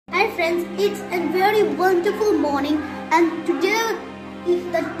friends, it's a very wonderful morning and today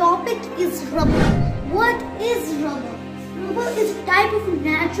the topic is rubber. What is rubber? Rubber is a type of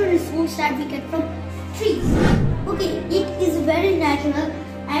natural resource that we get from trees. Okay, it is very natural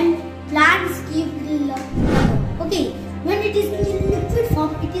and plants give rubber. Okay, when it is in liquid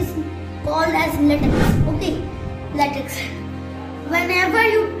form, it is called as latex. Okay, latex. Whenever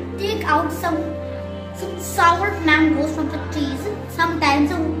you take out some sour mangoes from the trees, sometimes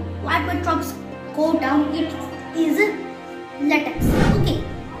the white drops go down, it is latex. Okay,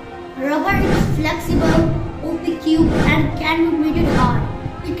 rubber is flexible, opaque and can be made hard.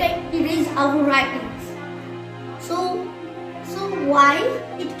 It can erase our writings. So why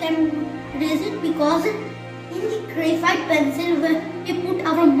it can erase it? Because in the graphite pencil we put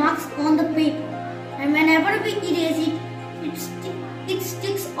our marks on the paper, and whenever we erase it, it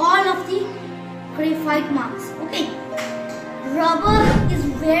sticks all of the graphite marks. Okay, rubber is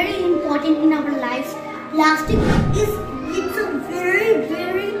very important in our lives. Plastic it's a very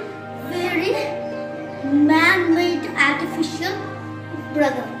man-made artificial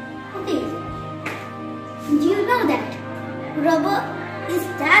brother. Okay, do you know that rubber is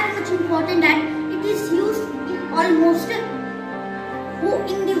that much important that it is used in almost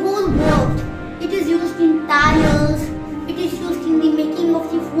in the whole world. It is used in tires, it is used in the making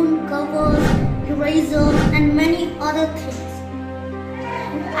of the phone covers, erasers and many other things.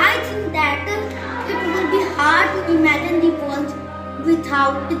 I think that it will be hard to imagine the world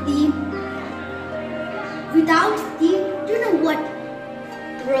without the do you know what?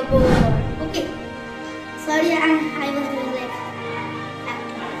 Rubber. Okay. Sorry, I was doing like that.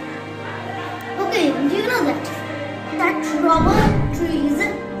 Okay, do you know that rubber trees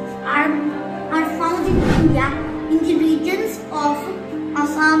are found in India, in the regions of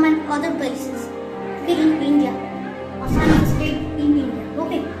Assam and other places. Okay, in India. Assam is a state in India.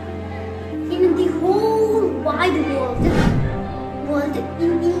 Okay. In the whole wide world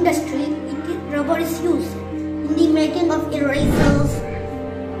in industry, rubber is used in the making of erasers,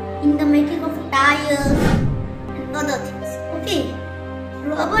 in the making of tires and other things. Okay,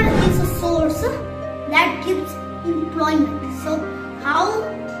 rubber is a source that gives employment. So how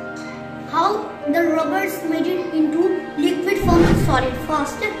the rubber is made into liquid form to solid?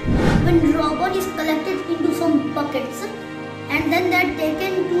 First, when rubber is collected into some buckets and then they're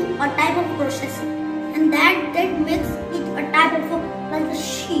taken to a type of process, and that makes it a type of like a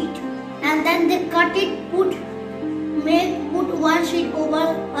sheet, and then they cut it, put one sheet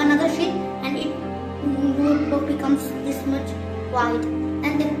over another sheet, and it becomes this much wide,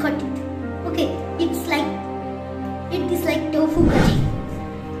 and they cut it. Okay, it is like tofu cutting.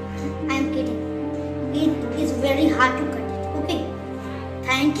 I am kidding. It is very hard to cut it. Okay,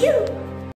 thank you.